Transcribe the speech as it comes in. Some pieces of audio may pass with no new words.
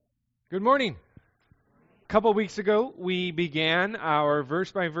Good morning. A couple weeks ago, we began our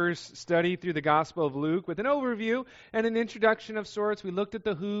verse-by-verse study through the Gospel of Luke with an overview and an introduction of sorts. We looked at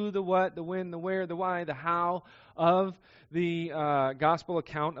the who, the what, the when, the where, the why, the how of the Gospel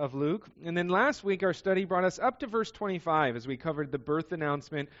account of Luke. And then last week, our study brought us up to verse 25 as we covered the birth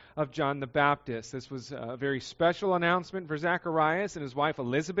announcement of John the Baptist. This was a very special announcement for Zacharias and his wife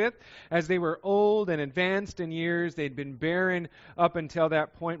Elizabeth. As they were old and advanced in years, they'd been barren up until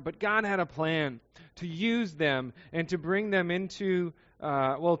that point, but God had a plan to use them and to bring them into,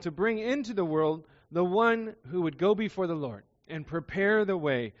 to bring into the world the one who would go before the Lord and prepare the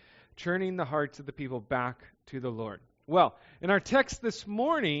way, turning the hearts of the people back to the Lord. Well, in our text this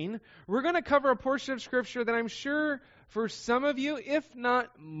morning, we're going to cover a portion of Scripture that I'm sure for some of you, if not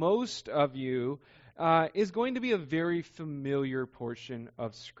most of you, is going to be a very familiar portion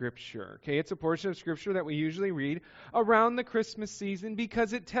of Scripture. Okay, it's a portion of Scripture that we usually read around the Christmas season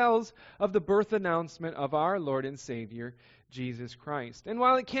because it tells of the birth announcement of our Lord and Savior, Jesus Christ. And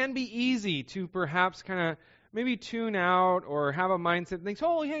while it can be easy to perhaps kind of maybe tune out or have a mindset that thinks,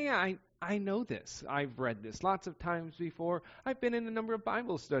 oh, yeah, I know this. I've read this lots of times before. I've been in a number of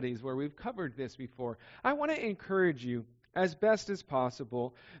Bible studies where we've covered this before. I want to encourage you as best as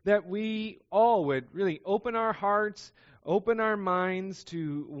possible that we all would really open our hearts, open our minds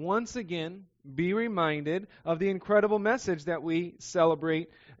to once again be reminded of the incredible message that we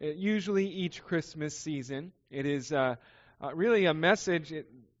celebrate usually each Christmas season. It is really a message,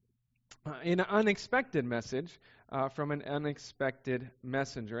 an unexpected message from an unexpected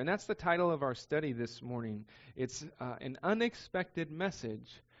messenger. And that's the title of our study this morning. It's an unexpected message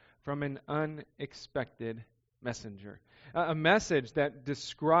from an unexpected messenger. A message that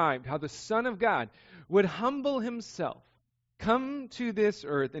described how the Son of God would humble himself, come to this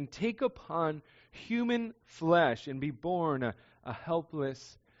earth and take upon human flesh and be born a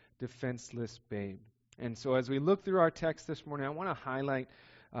helpless, defenseless babe. And so as we look through our text this morning, I want to highlight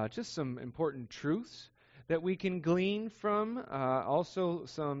just some important truths that we can glean from, also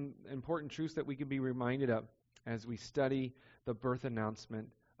some important truths that we can be reminded of as we study the birth announcement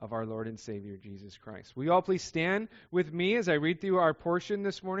of our Lord and Savior, Jesus Christ. Will you all please stand with me as I read through our portion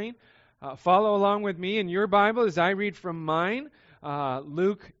this morning? Follow along with me in your Bible as I read from mine.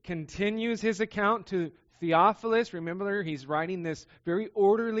 Luke continues his account to Theophilus. Remember, he's writing this very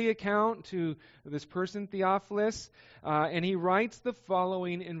orderly account to this person, Theophilus, and he writes the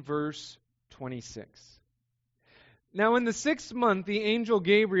following in verse 26. Now in the 6th month, the angel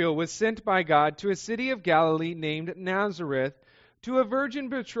Gabriel was sent by God to a city of Galilee named Nazareth, to a virgin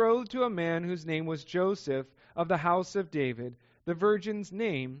betrothed to a man whose name was Joseph, of the house of David. The virgin's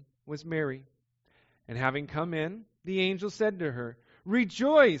name was Mary. And having come in, the angel said to her,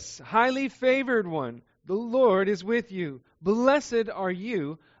 "Rejoice, highly favored one, the Lord is with you. Blessed are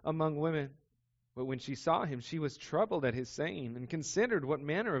you among women." But when she saw him, she was troubled at his saying, and considered what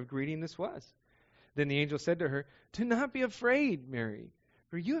manner of greeting this was. Then the angel said to her, "Do not be afraid, Mary,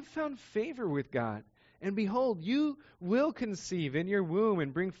 for you have found favor with God. And behold, you will conceive in your womb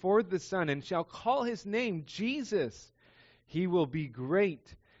and bring forth the son, and shall call his name Jesus. He will be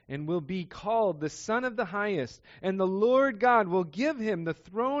great and will be called the Son of the Highest. And the Lord God will give him the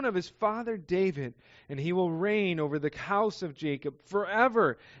throne of his father David, and he will reign over the house of Jacob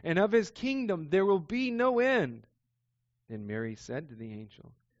forever, and of his kingdom there will be no end." Then Mary said to the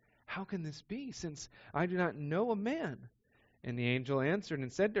angel, "How can this be, since I do not know a man?" And the angel answered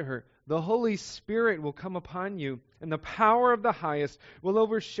and said to her, "The Holy Spirit will come upon you, and the power of the Highest will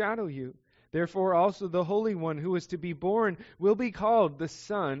overshadow you. Therefore also the Holy One who is to be born will be called the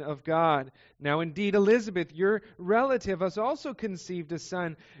Son of God. Now indeed Elizabeth, your relative, has also conceived a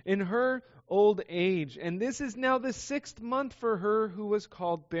son in her old age, and this is now the 6th month for her who was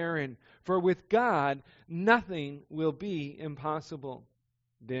called barren. For with God nothing will be impossible."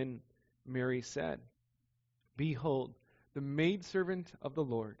 Then Mary said, "Behold, the maidservant of the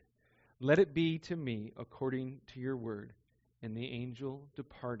Lord, let it be to me according to your word." And the angel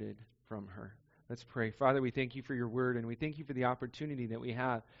departed from her. Let's pray. Father, we thank you for your word, and we thank you for the opportunity that we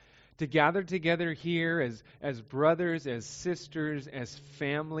have to gather together here as brothers, as sisters, as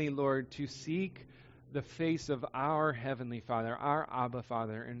family, Lord, to seek the face of our Heavenly Father, our Abba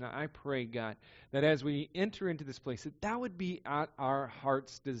Father. And I pray, God, that as we enter into this place, that would be at our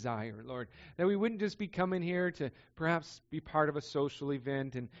heart's desire, Lord. That we wouldn't just be coming here to perhaps be part of a social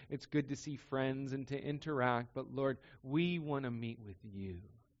event, and it's good to see friends and to interact, but Lord, we want to meet with you.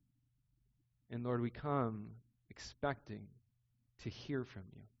 And Lord, we come expecting to hear from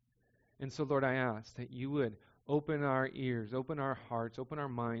you. And so, Lord, I ask that you would open our ears, open our hearts, open our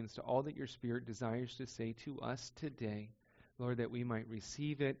minds to all that your Spirit desires to say to us today. Lord, that we might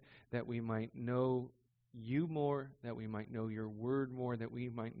receive it, that we might know you more, that we might know your word more, that we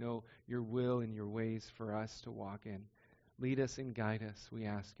might know your will and your ways for us to walk in. Lead us and guide us, we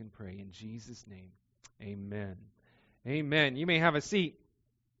ask and pray. In Jesus' name, amen. Amen. You may have a seat.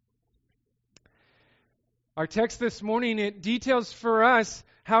 Our text this morning, it details for us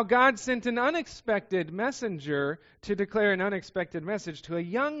how God sent an unexpected messenger to declare an unexpected message to a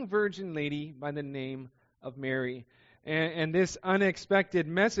young virgin lady by the name of Mary. And this unexpected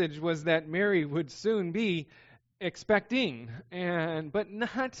message was that Mary would soon be expecting, but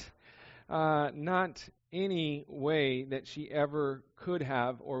not any way that she ever could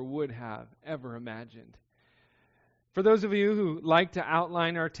have or would have ever imagined. For those of you who like to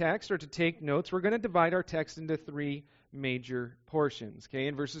outline our text or to take notes, we're going to divide our text into three major portions. Okay,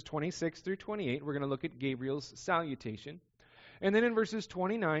 in verses 26 through 28, we're going to look at Gabriel's salutation. And then in verses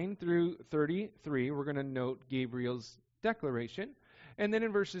 29 through 33, we're going to note Gabriel's declaration. And then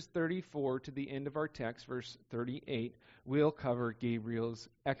in verses 34 to the end of our text, verse 38, we'll cover Gabriel's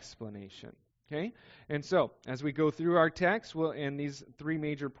explanation. Okay? And so, as we go through our text, in these three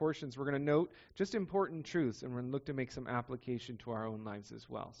major portions, we're going to note just important truths, and we're going to look to make some application to our own lives as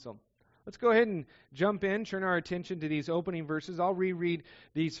well. So, let's go ahead and jump in, turn our attention to these opening verses. I'll reread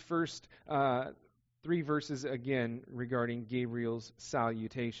these first three verses again regarding Gabriel's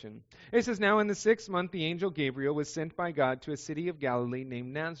salutation. It says, "Now in the 6th month the angel Gabriel was sent by God to a city of Galilee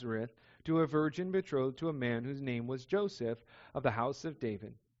named Nazareth, to a virgin betrothed to a man whose name was Joseph, of the house of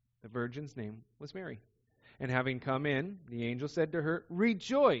David. The virgin's name was Mary. And having come in, the angel said to her,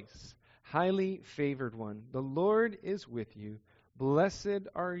 'Rejoice, highly favored one, the Lord is with you. Blessed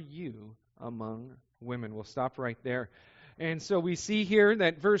are you among women.'" We'll stop right there. And so we see here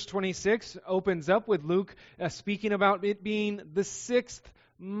that verse 26 opens up with Luke speaking about it being the 6th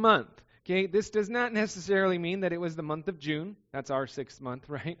month. Okay, this does not necessarily mean that it was the month of June. That's our 6th month,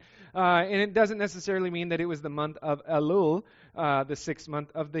 right? And it doesn't necessarily mean that it was the month of Elul, the 6th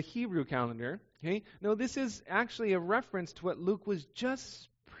month of the Hebrew calendar. Okay, no, this is actually a reference to what Luke was just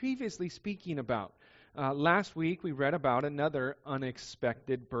previously speaking about. Last week, we read about another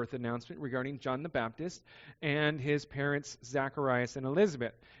unexpected birth announcement regarding John the Baptist and his parents, Zacharias and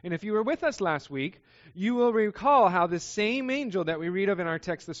Elizabeth. And if you were with us last week, you will recall how the same angel that we read of in our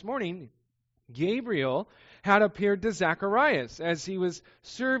text this morning, Gabriel, had appeared to Zacharias as he was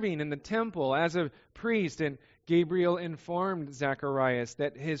serving in the temple as a priest, and Gabriel informed Zacharias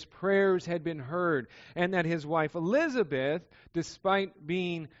that his prayers had been heard and that his wife Elizabeth, despite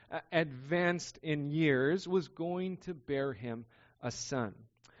being advanced in years, was going to bear him a son.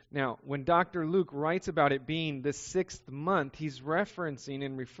 Now, when Dr. Luke writes about it being the 6th month, he's referencing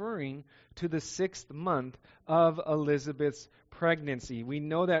and referring to the 6th month of Elizabeth's pregnancy. We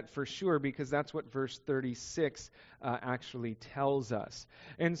know that for sure because that's what verse 36 actually tells us.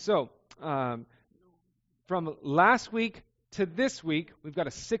 And so, from last week to this week, we've got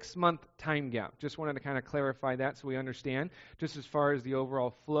a 6-month time gap. Just wanted to kind of clarify that so we understand, just as far as the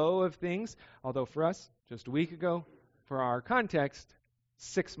overall flow of things. Although for us, just a week ago, for our context,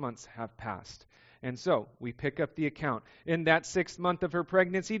 6 months have passed. And so, we pick up the account. In that 6th month of her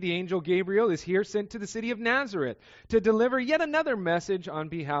pregnancy, the angel Gabriel is here sent to the city of Nazareth to deliver yet another message on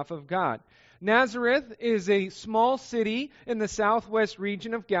behalf of God. Nazareth is a small city in the southwest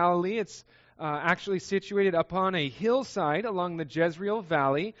region of Galilee. It's actually situated upon a hillside along the Jezreel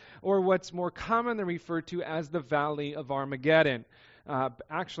Valley, or what's more commonly referred to as the Valley of Armageddon.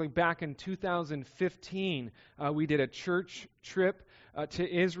 Actually, back in 2015, we did a church trip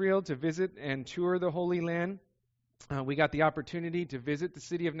to Israel to visit and tour the Holy Land. We got the opportunity to visit the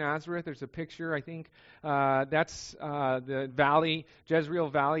city of Nazareth. There's a picture, I think. That's the valley, Jezreel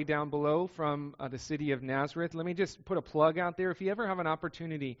Valley down below from the city of Nazareth. Let me just put a plug out there. If you ever have an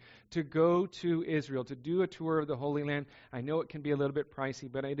opportunity to go to Israel, to do a tour of the Holy Land, I know it can be a little bit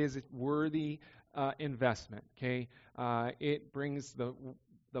pricey, but it is a worthy investment. Okay, it brings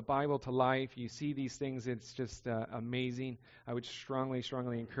the Bible to life. You see these things, it's just amazing. I would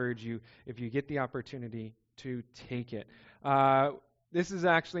strongly encourage you, if you get the opportunity, to take it. This is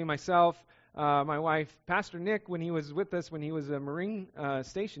actually myself, my wife, Pastor Nick, when he was with us, when he was a Marine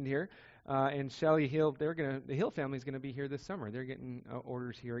stationed here, and Shelly Hill, the Hill family is going to be here this summer. They're getting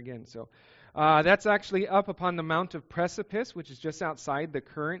orders here again. So that's actually up upon the Mount of Precipice, which is just outside the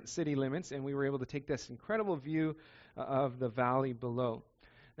current city limits, and we were able to take this incredible view of the valley below.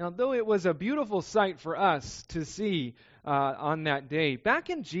 Now, though it was a beautiful sight for us to see on that day,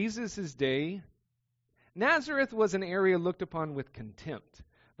 back in Jesus' day, Nazareth was an area looked upon with contempt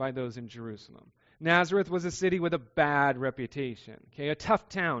by those in Jerusalem. Nazareth was a city with a bad reputation, okay, a tough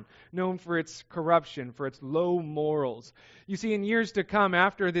town known for its corruption, for its low morals. You see, in years to come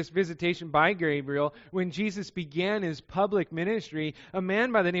after this visitation by Gabriel, when Jesus began his public ministry, a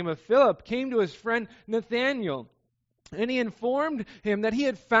man by the name of Philip came to his friend Nathanael, and he informed him that he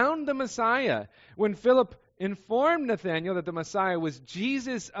had found the Messiah. When Philip informed Nathanael that the Messiah was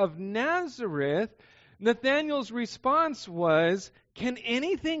Jesus of Nazareth, Nathanael's response was, "Can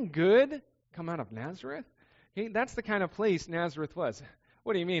anything good come out of Nazareth?" Okay, that's the kind of place Nazareth was.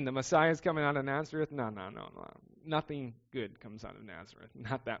 What do you mean? The Messiah is coming out of Nazareth? No. Nothing good comes out of Nazareth.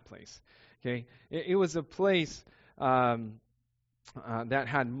 Not that place. Okay, it was a place that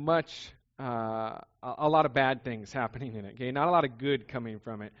had a lot of bad things happening in it. Okay, not a lot of good coming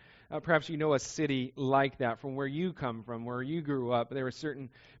from it. Perhaps you know a city like that from where you come from, where you grew up. There was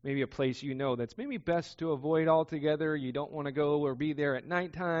maybe a place you know that's maybe best to avoid altogether. You don't want to go or be there at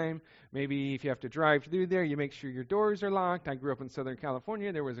nighttime. Maybe if you have to drive through there, you make sure your doors are locked. I grew up in Southern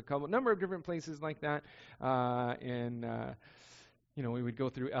California. There was a number of different places like that. We would go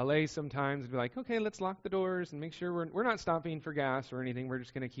through LA sometimes and be like, okay, let's lock the doors and make sure we're not stopping for gas or anything. We're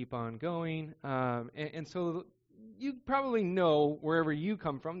just going to keep on going. And so you probably know wherever you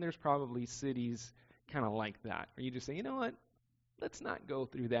come from, there's probably cities kind of like that. Or you just say, you know what, let's not go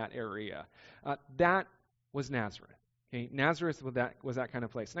through that area. That was Nazareth. Okay? Nazareth was that kind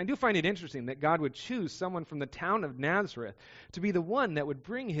of place. And I do find it interesting that God would choose someone from the town of Nazareth to be the one that would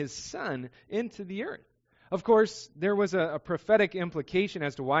bring his son into the earth. Of course, there was a prophetic implication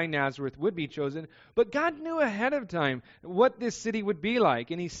as to why Nazareth would be chosen, but God knew ahead of time what this city would be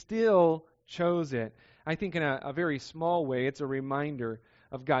like, and he still chose it. I think in a very small way, it's a reminder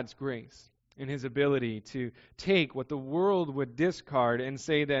of God's grace and his ability to take what the world would discard and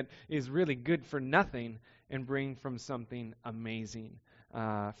say that is really good for nothing and bring from something amazing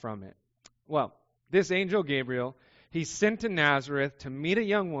from it. Well, this angel Gabriel, he's sent to Nazareth to meet a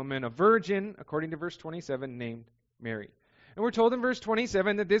young woman, a virgin, according to verse 27, named Mary. And we're told in verse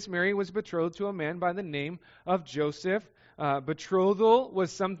 27 that this Mary was betrothed to a man by the name of Joseph. Betrothal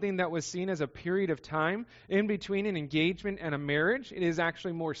was something that was seen as a period of time in between an engagement and a marriage. It is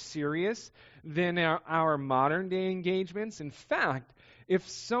actually more serious than our modern day engagements. In fact, if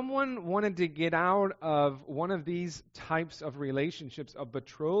someone wanted to get out of one of these types of relationships, a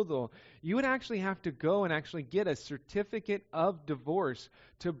betrothal, you would actually have to go and actually get a certificate of divorce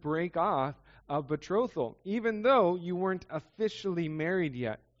to break off a betrothal, even though you weren't officially married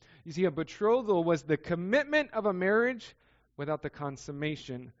yet. You see, a betrothal was the commitment of a marriage without the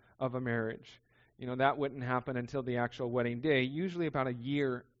consummation of a marriage. That wouldn't happen until the actual wedding day, usually about a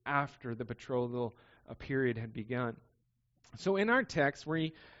year after the betrothal period had begun. So in our text,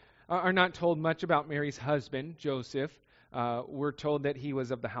 we are not told much about Mary's husband, Joseph. We're told that he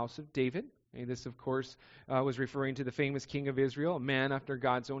was of the house of David. And this, of course, was referring to the famous king of Israel, a man after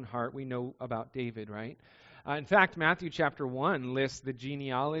God's own heart. We know about David, right? In fact, Matthew chapter 1 lists the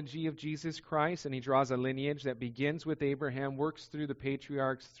genealogy of Jesus Christ, and he draws a lineage that begins with Abraham, works through the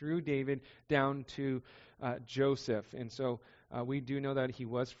patriarchs, through David, down to Joseph. And so we do know that he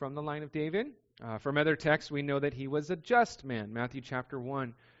was from the line of David. From other texts, we know that he was a just man. Matthew chapter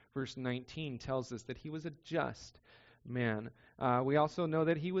 1, verse 19 tells us that he was a just man. We also know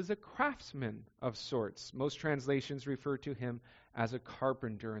that he was a craftsman of sorts. Most translations refer to him as a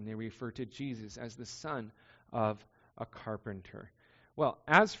carpenter, and they refer to Jesus as the son of a carpenter. Well,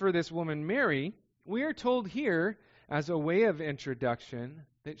 as for this woman Mary, we are told here, as a way of introduction,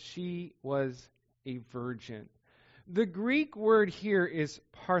 that she was a virgin. The Greek word here is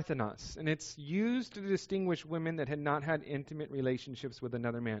parthenos, and it's used to distinguish women that had not had intimate relationships with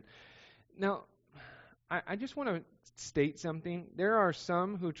another man. Now, I just want to state something. There are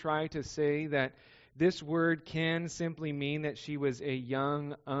some who try to say that this word can simply mean that she was a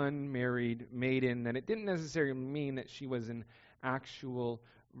young, unmarried maiden, that it didn't necessarily mean that she was an actual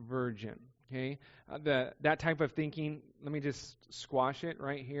virgin. Okay, that type of thinking, let me just squash it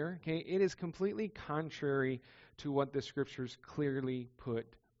right here. Okay, it is completely contrary to what the Scriptures clearly put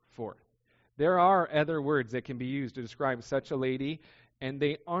forth. There are other words that can be used to describe such a lady, and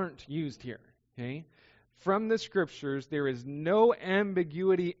they aren't used here. Okay, from the Scriptures, there is no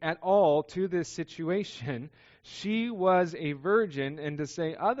ambiguity at all to this situation. She was a virgin, and to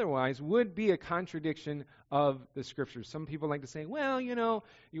say otherwise would be a contradiction of the Scriptures. Some people like to say, well,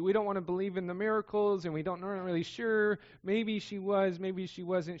 we don't want to believe in the miracles, and we're not really sure. Maybe she was, maybe she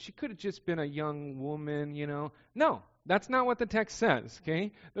wasn't. She could have just been a young woman, No, that's not what the text says,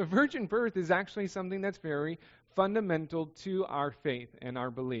 okay? The virgin birth is actually something that's very fundamental to our faith and our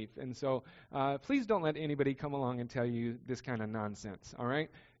belief. And so please don't let anybody come along and tell you this kind of nonsense, all right?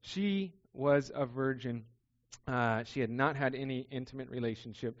 She was a virgin. She had not had any intimate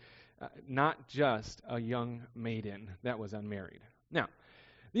relationship, not just a young maiden that was unmarried. Now,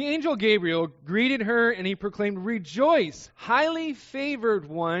 the angel Gabriel greeted her and he proclaimed, "Rejoice, highly favored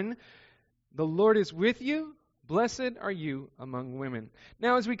one, the Lord is with you. Blessed are you among women."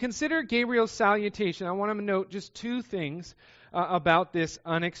 Now, as we consider Gabriel's salutation, I want to note just two things about this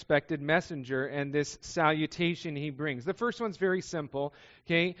unexpected messenger and this salutation he brings. The first one's very simple.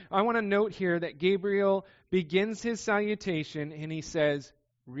 Okay, I want to note here that Gabriel begins his salutation and he says,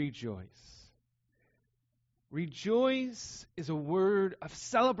 "Rejoice." Rejoice is a word of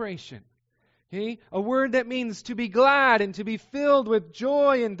celebration. Okay? A word that means to be glad and to be filled with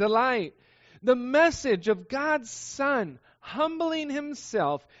joy and delight. The message of God's Son humbling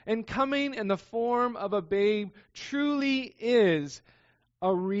himself and coming in the form of a babe truly is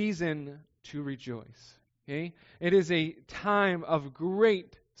a reason to rejoice. Okay? It is a time of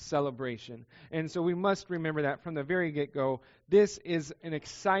great celebration. And so we must remember that from the very get-go. This is an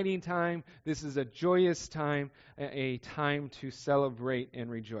exciting time. This is a joyous time, a time to celebrate and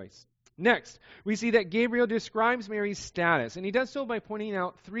rejoice. Next, we see that Gabriel describes Mary's status, and he does so by pointing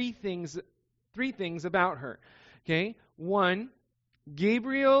out three things about her. Okay? One,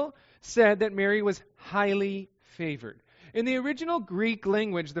 Gabriel said that Mary was highly favored. In the original Greek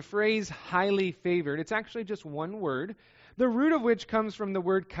language, the phrase highly favored, it's actually just one word, the root of which comes from the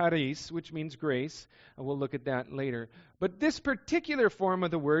word charis, which means grace. We'll look at that later. But this particular form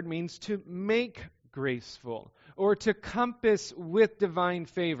of the word means to make graceful, or to compass with divine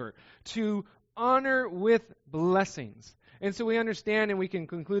favor, to honor with blessings. And so we understand and we can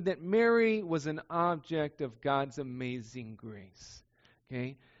conclude that Mary was an object of God's amazing grace.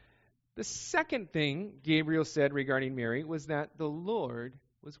 Okay? The second thing Gabriel said regarding Mary was that the Lord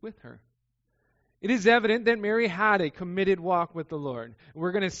was with her. It is evident that Mary had a committed walk with the Lord.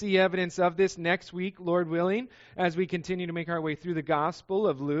 We're going to see evidence of this next week, Lord willing, as we continue to make our way through the Gospel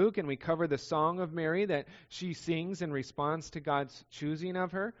of Luke and we cover the Song of Mary that she sings in response to God's choosing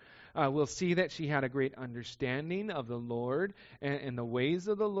of her. We'll see that she had a great understanding of the Lord and the ways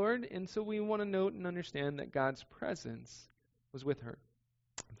of the Lord. And so we want to note and understand that God's presence was with her.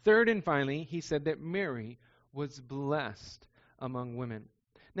 Third and finally, he said that Mary was blessed among women.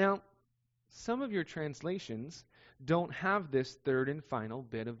 Now, some of your translations don't have this third and final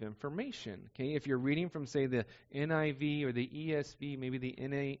bit of information. Okay, if you're reading from, say, the NIV or the ESV, maybe the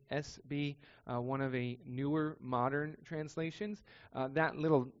NASB, one of a newer modern translations, that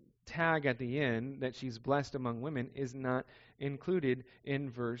little tag at the end that she's blessed among women is not included in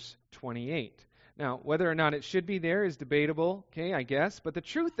verse 28. Now, whether or not it should be there is debatable, okay, I guess, but the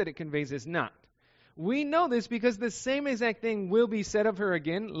truth that it conveys is not. We know this because the same exact thing will be said of her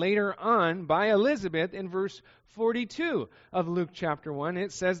again later on by Elizabeth in verse 42 of Luke chapter 1.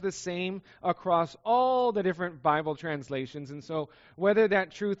 It says the same across all the different Bible translations. And so whether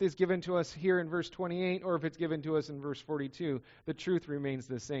that truth is given to us here in verse 28 or if it's given to us in verse 42, the truth remains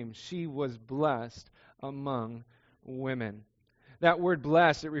the same. She was blessed among women. That word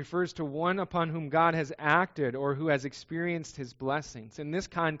blessed, it refers to one upon whom God has acted or who has experienced his blessings. In this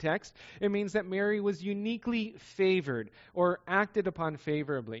context, it means that Mary was uniquely favored or acted upon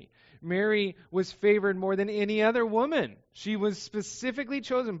favorably. Mary was favored more than any other woman. She was specifically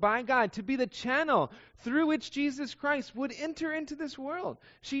chosen by God to be the channel through which Jesus Christ would enter into this world.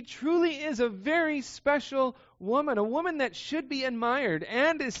 She truly is a very special woman, a woman that should be admired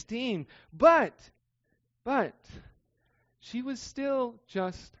and esteemed. But, she was still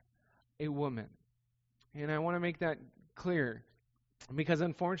just a woman. And I want to make that clear because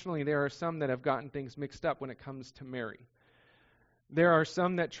unfortunately there are some that have gotten things mixed up when it comes to Mary. There are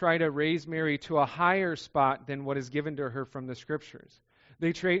some that try to raise Mary to a higher spot than what is given to her from the Scriptures.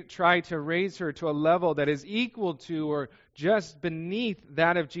 They try to raise her to a level that is equal to or just beneath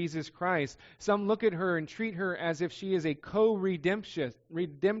that of Jesus Christ. Some look at her and treat her as if she is a co-redemptress,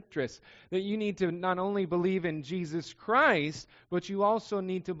 that you need to not only believe in Jesus Christ, but you also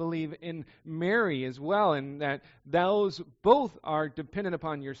need to believe in Mary as well, and that those both are dependent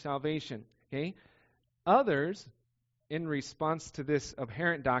upon your salvation. Okay? Others, in response to this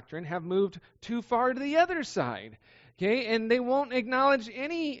abhorrent doctrine, have moved too far to the other side. Okay, and they won't acknowledge in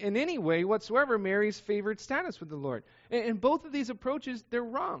any way whatsoever Mary's favored status with the Lord. And both of these approaches, they're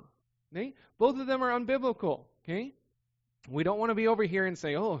wrong. Okay? Both of them are unbiblical. Okay? We don't want to be over here and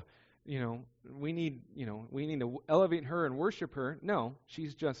say, we need to elevate her and worship her. No,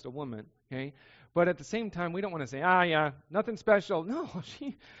 she's just a woman. Okay? But at the same time, we don't want to say, nothing special. No,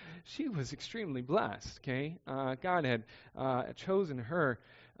 she was extremely blessed. Okay? God had chosen her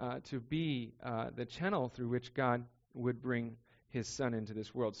to be the channel through which God would bring his Son into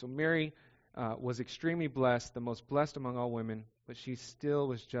this world. So Mary was extremely blessed, the most blessed among all women, but she still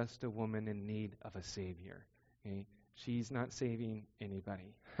was just a woman in need of a Savior. Okay? She's not saving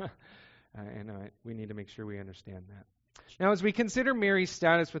anybody. We need to make sure we understand that. Now, as we consider Mary's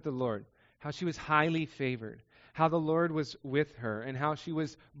status with the Lord, how she was highly favored, how the Lord was with her, and how she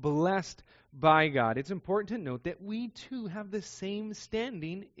was blessed by God, it's important to note that we too have the same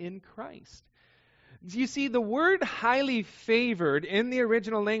standing in Christ. You see, the word highly favored in the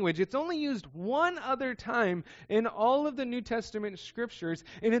original language, it's only used one other time in all of the New Testament scriptures,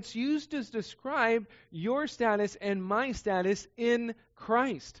 and it's used to describe your status and my status in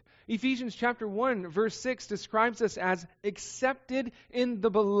Christ. Ephesians chapter 1, verse 6 describes us as accepted in the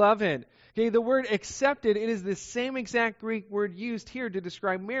beloved. Okay, the word accepted, it is the same exact Greek word used here to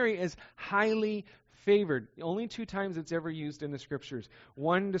describe Mary as highly favored. Only 2 times it's ever used in the scriptures.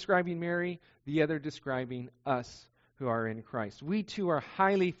 One describing Mary, the other describing us who are in Christ. We too are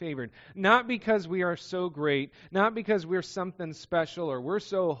highly favored, not because we are so great, not because we're something special or we're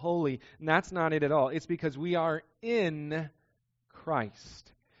so holy, and that's not it at all. It's because we are in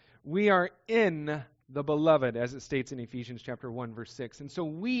Christ. We are in the beloved, as it states in Ephesians chapter 1, verse 6. And so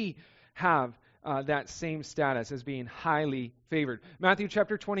we have that same status as being highly favored. Matthew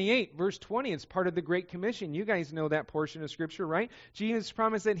chapter 28, verse 20, it's part of the Great Commission. You guys know that portion of Scripture, right? Jesus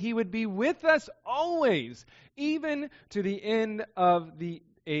promised that He would be with us always, even to the end of the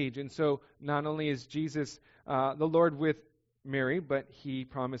age. And so not only is Jesus the Lord with Mary, but He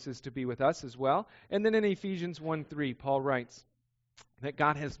promises to be with us as well. And then in Ephesians 1:3, Paul writes that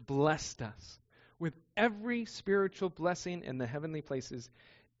God has blessed us with every spiritual blessing in the heavenly places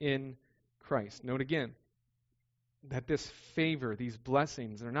in Christ. Note again that this favor, these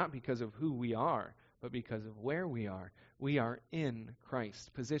blessings, are not because of who we are, but because of where we are. We are in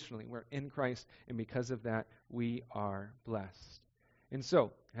Christ. Positionally, we're in Christ, and because of that, we are blessed. And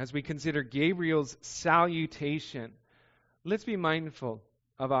so, as we consider Gabriel's salutation, let's be mindful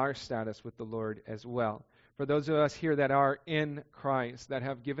of our status with the Lord as well. For those of us here that are in Christ, that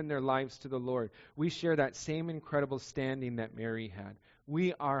have given their lives to the Lord, we share that same incredible standing that Mary had.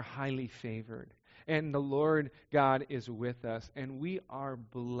 We are highly favored, and the Lord God is with us, and we are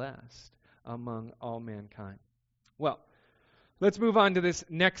blessed among all mankind. Well, let's move on to this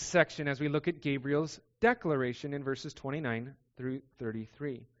next section as we look at Gabriel's declaration in verses 29 through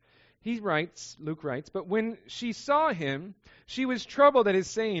 33. Luke writes, "But when she saw him, she was troubled at his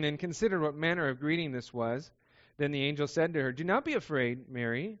saying and considered what manner of greeting this was. Then the angel said to her, 'Do not be afraid,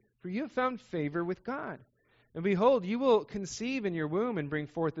 Mary, for you have found favor with God. And behold, you will conceive in your womb and bring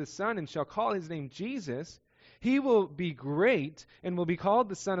forth a son, and shall call his name Jesus. He will be great and will be called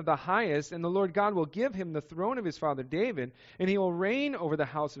the Son of the Highest, and the Lord God will give him the throne of his father David, and he will reign over the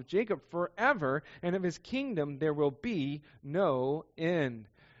house of Jacob forever, and of his kingdom there will be no end.'"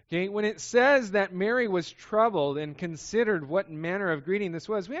 Okay, when it says that Mary was troubled and considered what manner of greeting this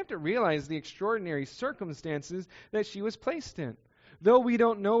was, we have to realize the extraordinary circumstances that she was placed in. Though we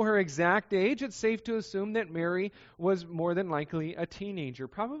don't know her exact age, it's safe to assume that Mary was more than likely a teenager,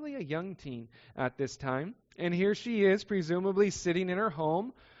 probably a young teen at this time. And here she is, presumably sitting in her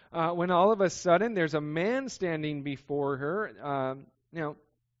home, when all of a sudden there's a man standing before her. Now,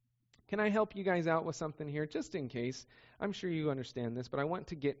 can I help you guys out with something here, just in case? I'm sure you understand this, but I want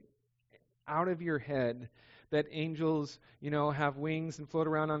to get out of your head that angels, have wings and float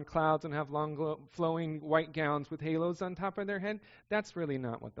around on clouds and have long flowing white gowns with halos on top of their head. That's really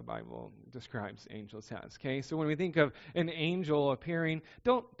not what the Bible describes angels as. Okay, so when we think of an angel appearing,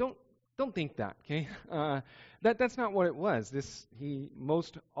 don't think that. Okay, that's not what it was.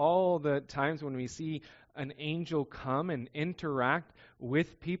 Most all the times when we see an angel come and interact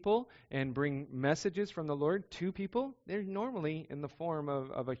with people and bring messages from the Lord to people, they're normally in the form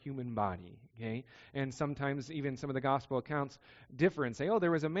of a human body, okay? And sometimes even some of the gospel accounts differ and say, oh,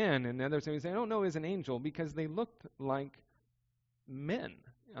 there was a man, and others say, oh, no, it was an angel, because they looked like men.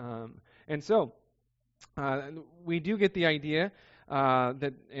 And so we do get the idea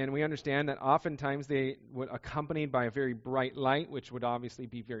and we understand that oftentimes they would accompanied by a very bright light, which would obviously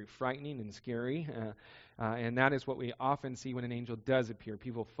be very frightening and scary. And that is what we often see when an angel does appear,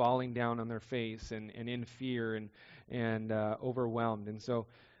 people falling down on their face and in fear and overwhelmed. And so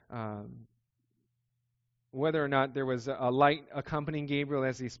whether or not there was a light accompanying Gabriel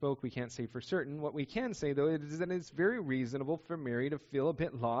as he spoke, we can't say for certain. What we can say, though, is that it's very reasonable for Mary to feel a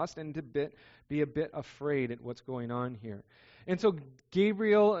bit lost and to be a bit afraid at what's going on here. And so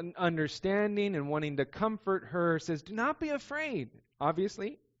Gabriel, understanding and wanting to comfort her, says, "Do not be afraid."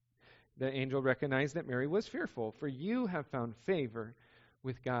 Obviously, the angel recognized that Mary was fearful, for you have found favor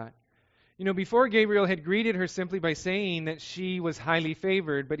with God. Before Gabriel had greeted her simply by saying that she was highly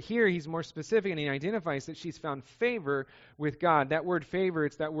favored, but here he's more specific and he identifies that she's found favor with God. That word favor,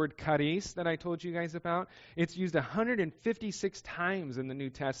 it's that word charis that I told you guys about. It's used 156 times in the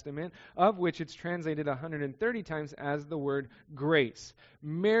New Testament, of which it's translated 130 times as the word grace.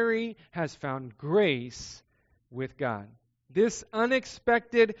 Mary has found grace with God. This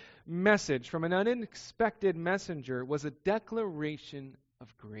unexpected message from an unexpected messenger was a declaration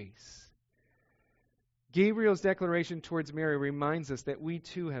of grace. Gabriel's declaration towards Mary reminds us that we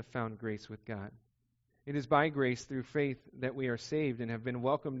too have found grace with God. It is by grace through faith that we are saved and have been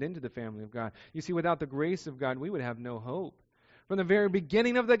welcomed into the family of God. You see, without the grace of God, we would have no hope. From the very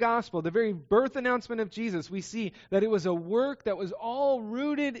beginning of the gospel, the very birth announcement of Jesus, we see that it was a work that was all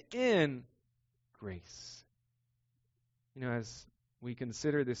rooted in grace. As we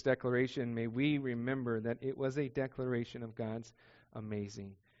consider this declaration, may we remember that it was a declaration of God's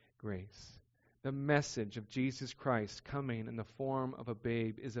amazing grace. The message of Jesus Christ coming in the form of a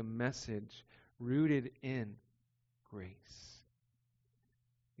babe is a message rooted in grace.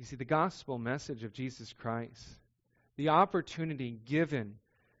 You see, the gospel message of Jesus Christ, the opportunity given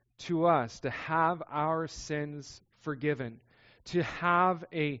to us to have our sins forgiven, to have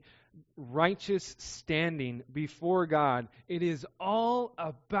a righteous standing before God, it is all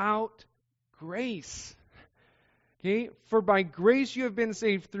about grace. Okay? For by grace you have been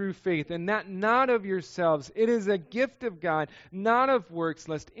saved through faith, and that not of yourselves. It is a gift of God, not of works,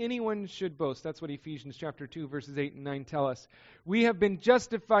 lest anyone should boast. That's what Ephesians chapter 2, verses 8 and 9 tell us. We have been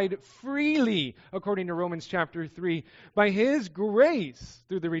justified freely, according to Romans chapter 3, by His grace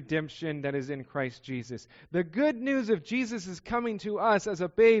through the redemption that is in Christ Jesus. The good news of Jesus' coming to us as a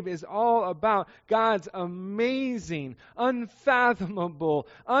babe is all about God's amazing, unfathomable,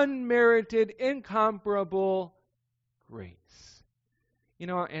 unmerited, incomparable grace.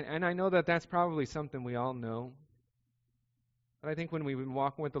 And I know that that's probably something we all know. But I think when we've been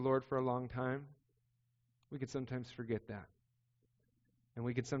walking with the Lord for a long time, we could sometimes forget that. And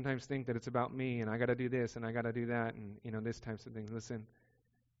we could sometimes think that it's about me, and I got to do this, and I got to do that, and, this types of things. Listen,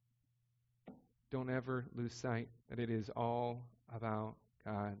 don't ever lose sight that it is all about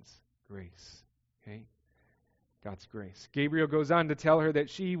God's grace. Okay? God's grace. Gabriel goes on to tell her that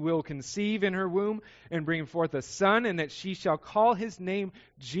she will conceive in her womb and bring forth a son, and that she shall call his name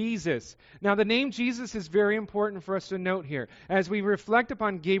Jesus. Now, the name Jesus is very important for us to note here. As we reflect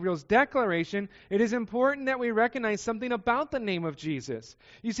upon Gabriel's declaration, it is important that we recognize something about the name of Jesus.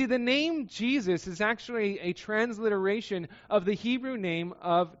 You see, the name Jesus is actually a transliteration of the Hebrew name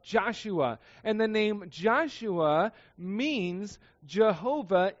of Joshua. And the name Joshua means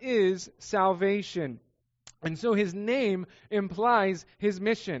Jehovah is salvation. And so his name implies his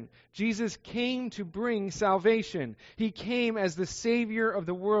mission. Jesus came to bring salvation. He came as the Savior of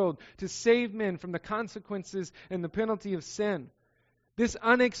the world to save men from the consequences and the penalty of sin. This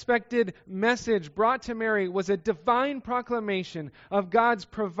unexpected message brought to Mary was a divine proclamation of God's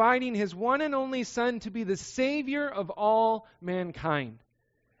providing His one and only Son to be the Savior of all mankind.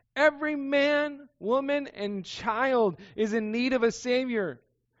 Every man, woman, and child is in need of a Savior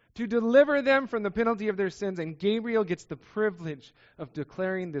to deliver them from the penalty of their sins, and Gabriel gets the privilege of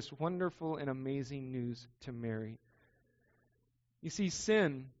declaring this wonderful and amazing news to Mary. You see,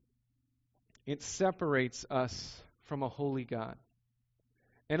 sin, it separates us from a holy God.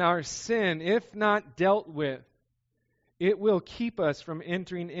 And our sin, if not dealt with, it will keep us from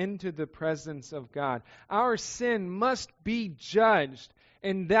entering into the presence of God. Our sin must be judged,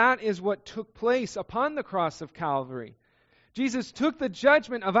 and that is what took place upon the cross of Calvary. Jesus took the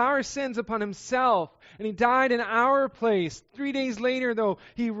judgment of our sins upon Himself, and He died in our place. 3 days later, though,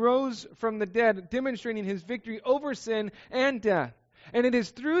 He rose from the dead, demonstrating His victory over sin and death. And it is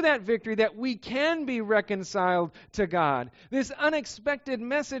through that victory that we can be reconciled to God. This unexpected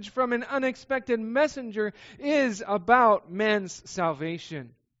message from an unexpected messenger is about man's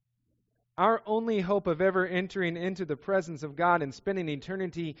salvation. Our only hope of ever entering into the presence of God and spending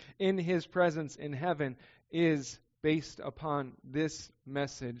eternity in His presence in heaven is based upon this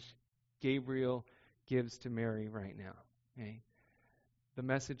message Gabriel gives to Mary right now. Okay? The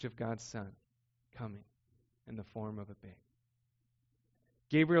message of God's Son coming in the form of a babe.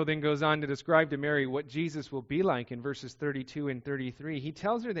 Gabriel then goes on to describe to Mary what Jesus will be like in verses 32 and 33. He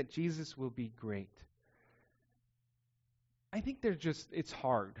tells her that Jesus will be great. I think it's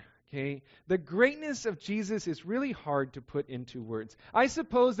hard. Okay? The greatness of Jesus is really hard to put into words. I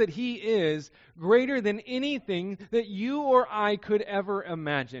suppose that He is greater than anything that you or I could ever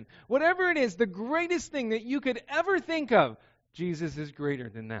imagine. Whatever it is, the greatest thing that you could ever think of, Jesus is greater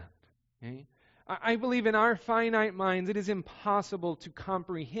than that. Okay? I believe in our finite minds it is impossible to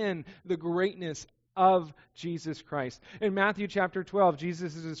comprehend the greatness of Jesus Christ. In Matthew chapter 12,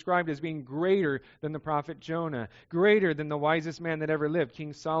 Jesus is described as being greater than the prophet Jonah, greater than the wisest man that ever lived,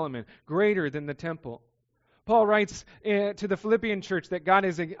 King Solomon, greater than the temple. Paul writes to the Philippian church that God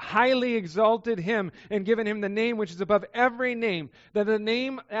has highly exalted him and given him the name which is above every name, that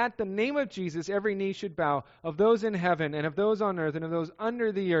at the name of Jesus every knee should bow, of those in heaven and of those on earth and of those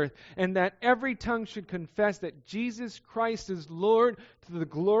under the earth, and that every tongue should confess that Jesus Christ is Lord, to the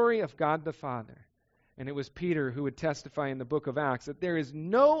glory of God the Father. And it was Peter who would testify in the book of Acts that there is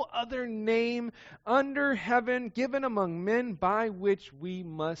no other name under heaven given among men by which we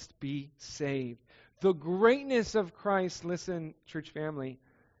must be saved. The greatness of Christ, listen, church family,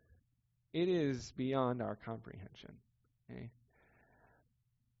 it is beyond our comprehension. Okay?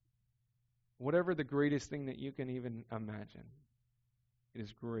 Whatever the greatest thing that you can even imagine, it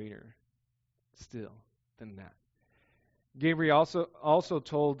is greater still than that. Gabriel also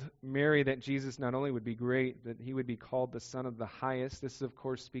told Mary that Jesus not only would be great, that he would be called the Son of the Highest. This, of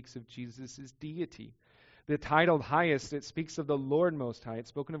course, speaks of Jesus' deity. The title highest, it speaks of the Lord Most High. It's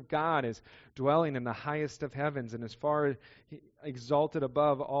spoken of God as dwelling in the highest of heavens and as far exalted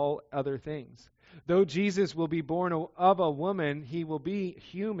above all other things. Though Jesus will be born of a woman, he will be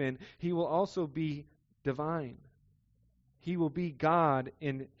human. He will also be divine. He will be God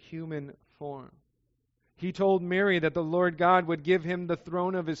in human form. He told Mary that the Lord God would give him the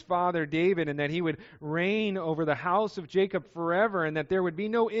throne of his father David and that he would reign over the house of Jacob forever and that there would be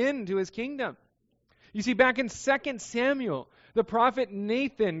no end to his kingdom. You see, back in 2 Samuel, the prophet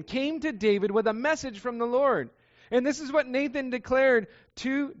Nathan came to David with a message from the Lord. And this is what Nathan declared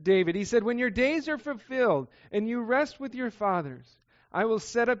to David. He said, "When your days are fulfilled and you rest with your fathers, I will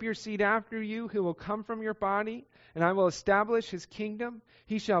set up your seed after you who will come from your body, and I will establish his kingdom.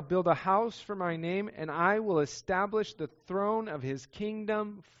 He shall build a house for my name, and I will establish the throne of his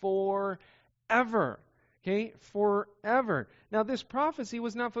kingdom forever." Okay, forever. Now, this prophecy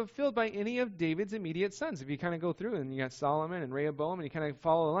was not fulfilled by any of David's immediate sons. If you kind of go through and you got Solomon and Rehoboam and you kind of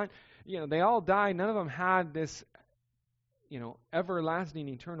follow the line, they all died. None of them had this, everlasting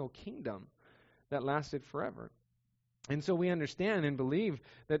eternal kingdom that lasted forever. And so we understand and believe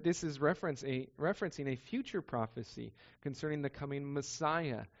that this is referencing a future prophecy concerning the coming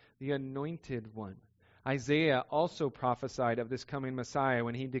Messiah, the anointed one. Isaiah also prophesied of this coming Messiah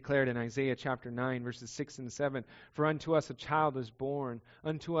when he declared in Isaiah chapter 9, verses 6 and 7, "For unto us a child is born,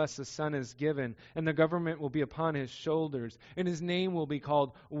 unto us a son is given, and the government will be upon his shoulders, and his name will be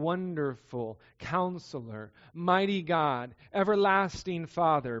called Wonderful, Counselor, Mighty God, Everlasting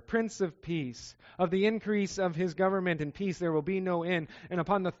Father, Prince of Peace. Of the increase of his government and peace there will be no end, and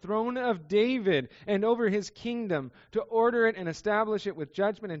upon the throne of David and over his kingdom, to order it and establish it with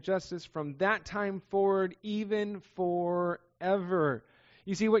judgment and justice from that time forward, even forever."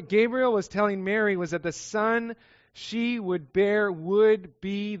 You see, what Gabriel was telling Mary was that the son she would bear would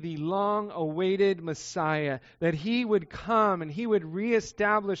be the long-awaited Messiah, that he would come and he would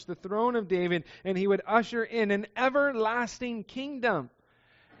reestablish the throne of David and he would usher in an everlasting kingdom.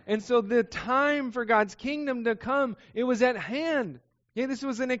 And so the time for God's kingdom to come, it was at hand. Yeah, this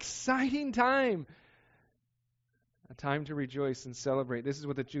was an exciting time. A time to rejoice and celebrate. This is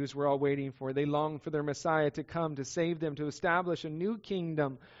what the Jews were all waiting for. They longed for their Messiah to come, to save them, to establish a new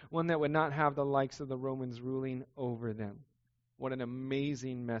kingdom, one that would not have the likes of the Romans ruling over them. What an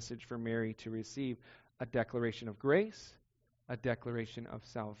amazing message for Mary to receive. A declaration of grace, a declaration of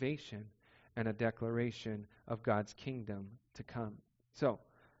salvation, and a declaration of God's kingdom to come. So,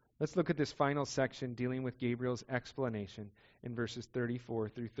 let's look at this final section dealing with Gabriel's explanation in verses 34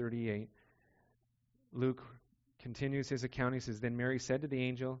 through 38. Luke continues his account. He says, "Then Mary said to the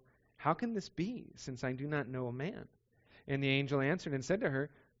angel, 'How can this be, since I do not know a man?' And the angel answered and said to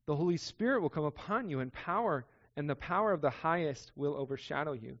her, 'The Holy Spirit will come upon you, and the power of the highest will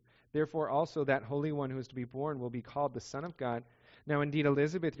overshadow you. Therefore also that Holy One who is to be born will be called the Son of God. Now indeed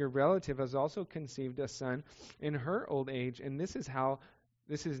Elizabeth, your relative, has also conceived a son in her old age, and this is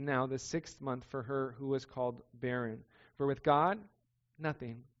now the 6th month for her who was called barren. For with God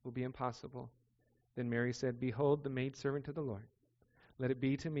nothing will be impossible.' Then Mary said, 'Behold, the maidservant of the Lord. Let it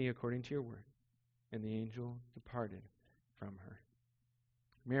be to me according to your word.' And the angel departed from her."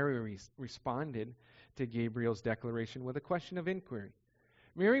 Mary responded to Gabriel's declaration with a question of inquiry.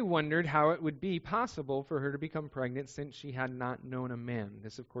 Mary wondered how it would be possible for her to become pregnant since she had not known a man.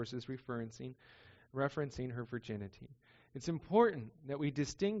 This, of course, is referencing her virginity. It's important that we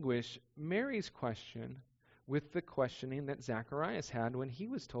distinguish Mary's question with the questioning that Zacharias had when he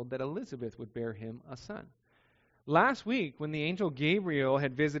was told that Elizabeth would bear him a son. Last week, when the angel Gabriel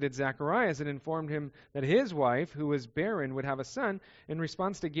had visited Zacharias and informed him that his wife, who was barren, would have a son, in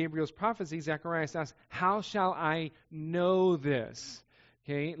response to Gabriel's prophecy, Zacharias asked, "How shall I know this?"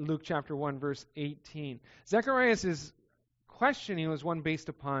 Okay, Luke chapter 1, verse 18. Zacharias' questioning was one based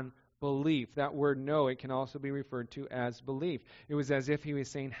upon belief. That word know, it can also be referred to as belief. It was as if he was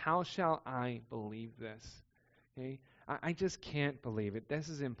saying, how shall I believe this? Okay, I just can't believe it. This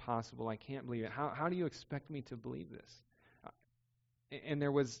is impossible. I can't believe it. How do you expect me to believe this? And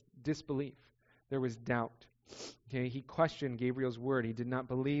there was disbelief. There was doubt. Okay, he questioned Gabriel's word. He did not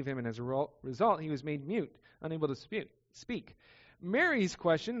believe him, and as a result, he was made mute, unable to speak. Mary's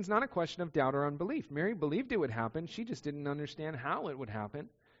question is not a question of doubt or unbelief. Mary believed it would happen. She just didn't understand how it would happen.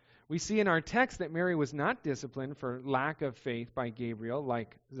 We see in our text that Mary was not disciplined for lack of faith by Gabriel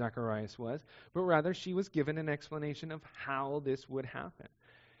like Zacharias was, but rather she was given an explanation of how this would happen.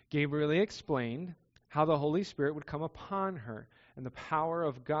 Gabriel explained how the Holy Spirit would come upon her and the power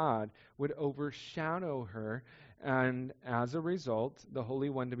of God would overshadow her, and as a result, the Holy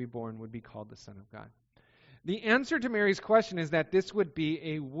One to be born would be called the Son of God. The answer to Mary's question is that this would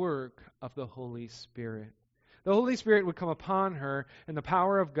be a work of the Holy Spirit. The Holy Spirit would come upon her, and the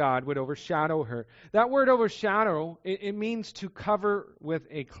power of God would overshadow her. That word overshadow, it means to cover with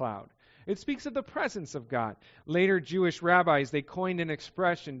a cloud. It speaks of the presence of God. Later Jewish rabbis, they coined an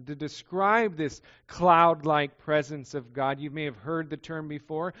expression to describe this cloud-like presence of God. You may have heard the term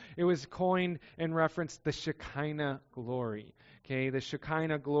before. It was coined in reference to the Shekinah glory. Okay, the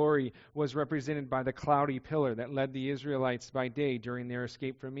Shekinah glory was represented by the cloudy pillar that led the Israelites by day during their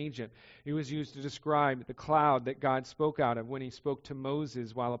escape from Egypt. It was used to describe the cloud that God spoke out of when he spoke to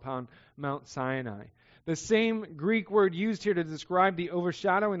Moses while upon Mount Sinai. The same Greek word used here to describe the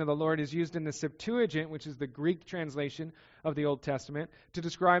overshadowing of the Lord is used in the Septuagint, which is the Greek translation of the Old Testament, to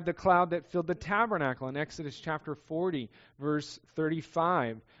describe the cloud that filled the tabernacle in Exodus chapter 40, verse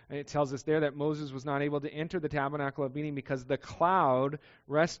 35. And it tells us there that Moses was not able to enter the tabernacle of meeting because the cloud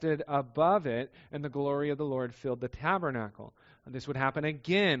rested above it and the glory of the Lord filled the tabernacle. And this would happen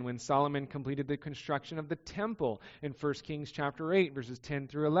again when Solomon completed the construction of the temple in 1 Kings chapter 8, verses 10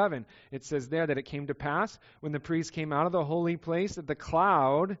 through 11. It says there that it came to pass when the priest came out of the holy place that the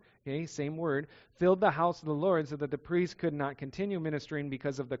cloud, okay, same word, filled the house of the Lord so that the priest could not continue ministering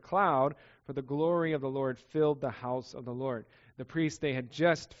because of the cloud, for the glory of the Lord filled the house of the Lord. The priests, they had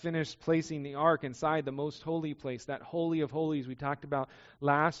just finished placing the ark inside the most holy place, that holy of holies we talked about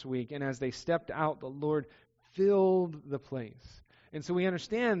last week. And as they stepped out, the Lord filled the place. And so we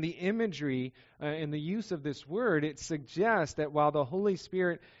understand the imagery and the use of this word. It suggests that while the Holy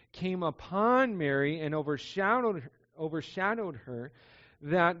Spirit came upon Mary and overshadowed her,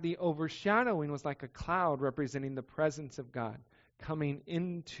 that the overshadowing was like a cloud representing the presence of God coming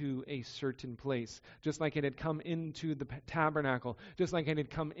into a certain place, just like it had come into the tabernacle, just like it had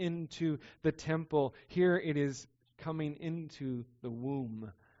come into the temple. Here it is coming into the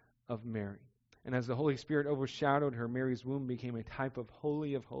womb of Mary. And as the Holy Spirit overshadowed her, Mary's womb became a type of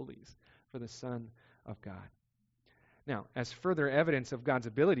Holy of Holies for the Son of God. Now, as further evidence of God's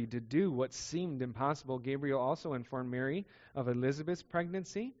ability to do what seemed impossible, Gabriel also informed Mary of Elizabeth's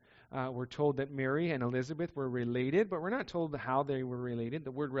pregnancy. We're told that Mary and Elizabeth were related, but we're not told how they were related. The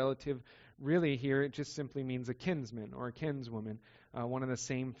word relative really here, it just simply means a kinsman or a kinswoman, one of the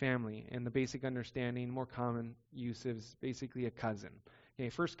same family. And the basic understanding, more common use is basically a cousin. Okay,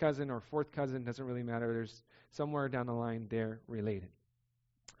 first cousin or fourth cousin, doesn't really matter. There's somewhere down the line they're related.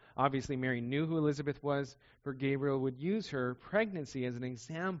 Obviously, Mary knew who Elizabeth was, for Gabriel would use her pregnancy as an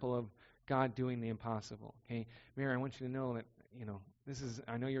example of God doing the impossible. Okay, Mary, I want you to know that, this is,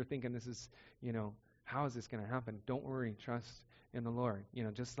 I know you're thinking this is, how is this going to happen? Don't worry, trust in the Lord.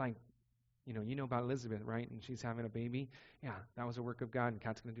 Just like, you know about Elizabeth, right? And she's having a baby. Yeah, that was a work of God, and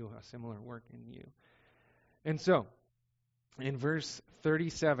God's going to do a similar work in you. And so, in verse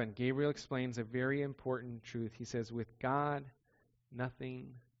 37, Gabriel explains a very important truth. He says, with God,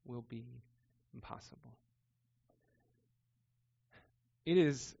 nothing will be impossible. It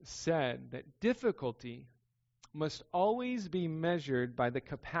is said that difficulty must always be measured by the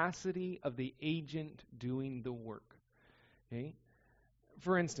capacity of the agent doing the work. Okay?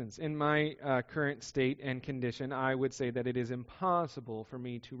 For instance, in my current state and condition, I would say that it is impossible for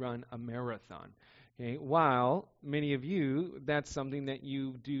me to run a marathon. Okay? While many of you, that's something that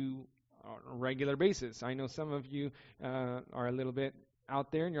you do on a regular basis. I know some of you are a little bit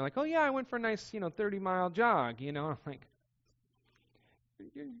out there and you're like, oh yeah, I went for a nice, 30-mile jog. I'm like,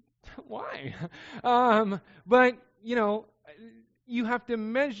 why? But, you have to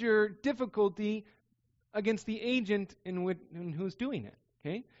measure difficulty against the agent in who's doing it.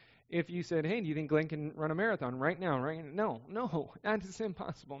 Okay? if you said, hey, do you think Glenn can run a marathon right now? Right? No, that's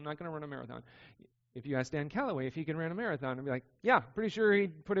impossible. I'm not going to run a marathon. If you ask Dan Calloway if he can run a marathon, I'd be like, yeah, pretty sure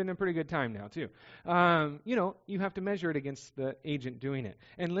he'd put in a pretty good time now, too. You have to measure it against the agent doing it.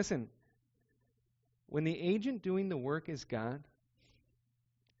 And listen, when the agent doing the work is God,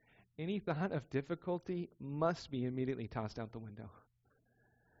 any thought of difficulty must be immediately tossed out the window.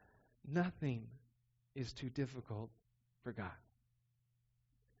 Nothing is too difficult for God.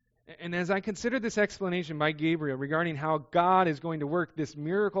 And as I consider this explanation by Gabriel regarding how God is going to work this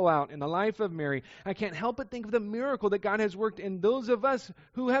miracle out in the life of Mary, I can't help but think of the miracle that God has worked in those of us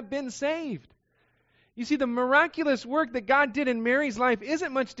who have been saved. You see, the miraculous work that God did in Mary's life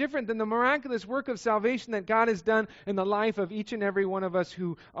isn't much different than the miraculous work of salvation that God has done in the life of each and every one of us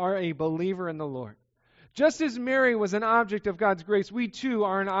who are a believer in the Lord. Just as Mary was an object of God's grace, we too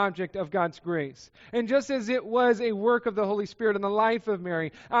are an object of God's grace. And just as it was a work of the Holy Spirit in the life of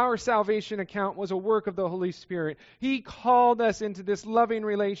Mary, our salvation account was a work of the Holy Spirit. He called us into this loving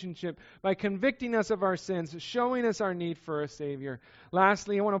relationship by convicting us of our sins, showing us our need for a Savior.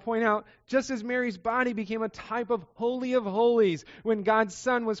 Lastly, I want to point out, just as Mary's body became a type of Holy of Holies when God's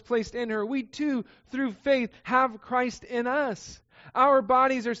Son was placed in her, we too, through faith, have Christ in us. Our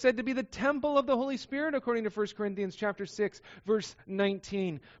bodies are said to be the temple of the Holy Spirit, according to 1 Corinthians chapter 6, verse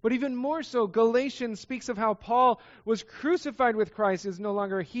 19. But even more so, Galatians speaks of how Paul was crucified with Christ. It is no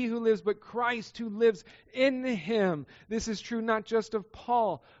longer he who lives, but Christ who lives in him. This is true not just of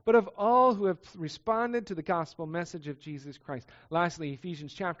Paul, but of all who have responded to the gospel message of Jesus Christ. Lastly,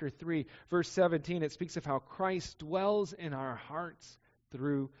 Ephesians chapter 3, verse 17, it speaks of how Christ dwells in our hearts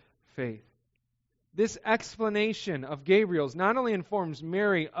through faith. This explanation of Gabriel's not only informs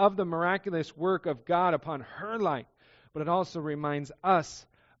Mary of the miraculous work of God upon her life, but it also reminds us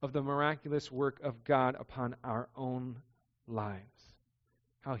of the miraculous work of God upon our own lives.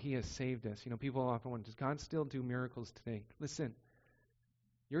 How He has saved us. People often wonder, does God still do miracles today? Listen,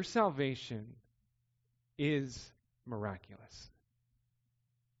 your salvation is miraculous.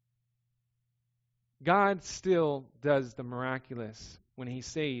 God still does the miraculous when He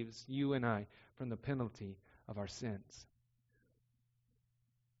saves you and I from the penalty of our sins.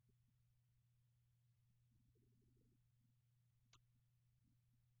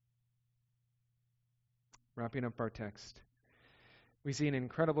 Wrapping up our text, we see an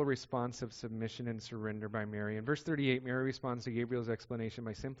incredible response of submission and surrender by Mary. In verse 38, Mary responds to Gabriel's explanation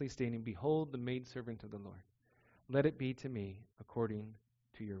by simply stating, "Behold, the maidservant of the Lord. Let it be to me according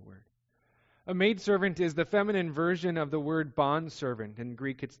to your word." A maidservant is the feminine version of the word bondservant. In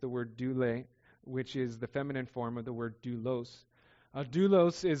Greek, it's the word doule, which is the feminine form of the word doulos.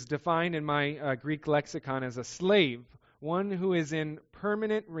 Doulos is defined in my Greek lexicon as a slave, one who is in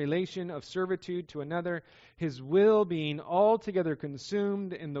permanent relation of servitude to another, his will being altogether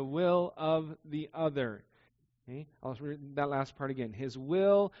consumed in the will of the other. Okay? I'll read that last part again. His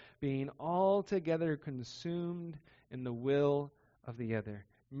will being altogether consumed in the will of the other.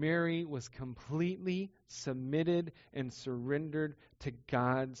 Mary was completely submitted and surrendered to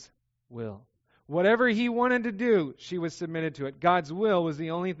God's will. Whatever He wanted to do, she was submitted to it. God's will was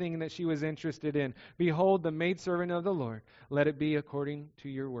the only thing that she was interested in. Behold, the maidservant of the Lord. Let it be according to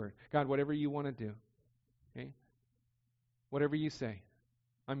your word. God, whatever you want to do. Okay? Whatever you say.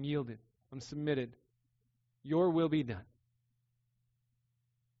 I'm yielded. I'm submitted. Your will be done.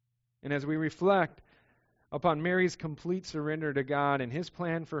 And as we reflect upon Mary's complete surrender to God and His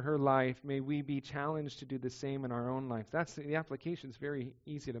plan for her life, may we be challenged to do the same in our own lives. The application is very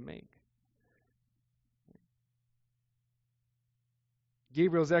easy to make.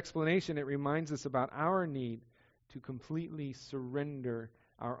 Gabriel's explanation, it reminds us about our need to completely surrender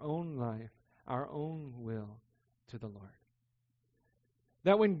our own life, our own will to the Lord.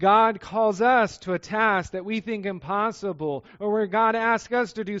 That when God calls us to a task that we think impossible, or where God asks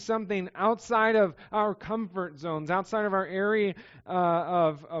us to do something outside of our comfort zones, outside of our area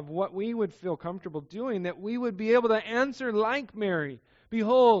of what we would feel comfortable doing, that we would be able to answer like Mary,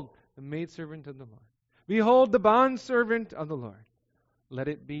 "Behold, the maidservant of the Lord. Behold, the bondservant of the Lord. Let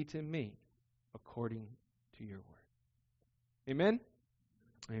it be to me according to your word." Amen?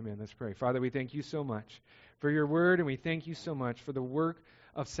 Amen. Let's pray. Father, we thank you so much for your word, and we thank you so much for the work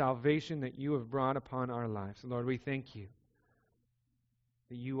of salvation that you have brought upon our lives. Lord, we thank you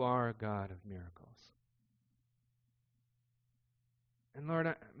that you are a God of miracles. And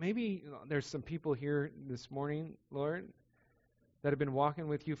Lord, maybe there's some people here this morning, Lord, that have been walking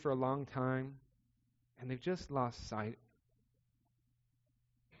with you for a long time, and they've just lost sight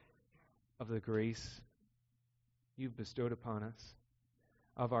of the grace you've bestowed upon us,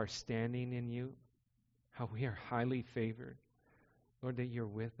 of our standing in you, how we are highly favored. Lord, that you're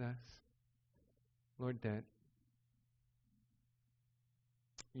with us. Lord, that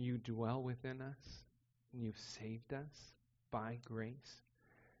you dwell within us and you've saved us by grace.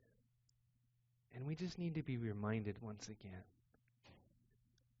 And we just need to be reminded once again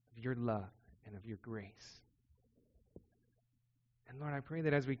of your love and of your grace. And Lord, I pray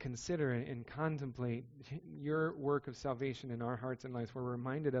that as we consider and contemplate your work of salvation in our hearts and lives, we're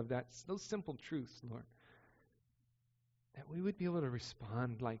reminded of those simple truths, Lord, that we would be able to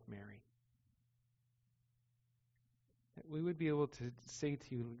respond like Mary. That we would be able to say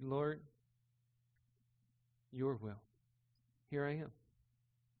to you, Lord, your will. Here I am.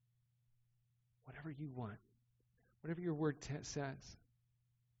 Whatever you want, whatever your word says,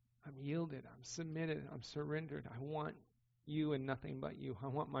 I'm yielded, I'm submitted, I'm surrendered. I want you and nothing but you. I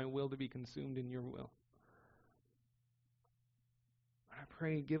want my will to be consumed in your will. I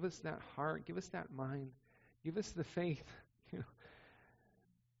pray, give us that heart, give us that mind, give us the faith,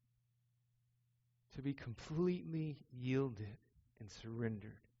 to be completely yielded and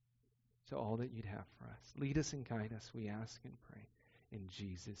surrendered to all that you'd have for us. Lead us and guide us, we ask and pray. In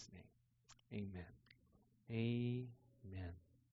Jesus' name, amen. Amen.